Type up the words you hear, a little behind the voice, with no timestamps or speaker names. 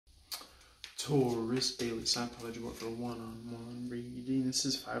Taurus, daily psychology work for one-on-one reading. This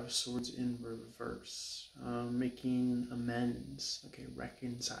is Five of Swords in reverse. Making amends, okay,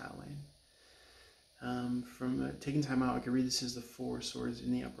 reconciling. From taking time out, I could read this as the Four of Swords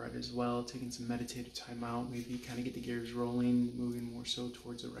in the upright as well. Taking some meditative time out, maybe kind of get the gears rolling, moving more so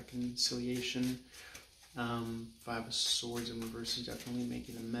towards a reconciliation. Five of Swords in reverse is definitely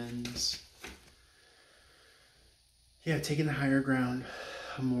making amends. Yeah, taking the higher ground.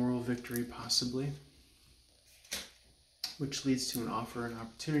 A moral victory possibly, which leads to an offer, an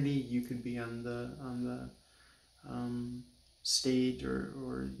opportunity. You could be on the stage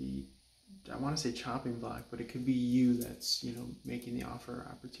or the, I want to say chopping block, but it could be you that's, you know, making the offer or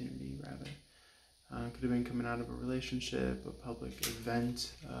opportunity rather. Could have been coming out of a relationship, a public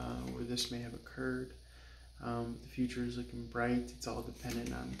event where this may have occurred. The future is looking bright. It's all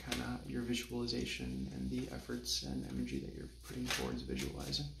dependent on kind of your visualization and the efforts and energy that you're putting towards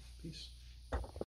visualizing. Peace.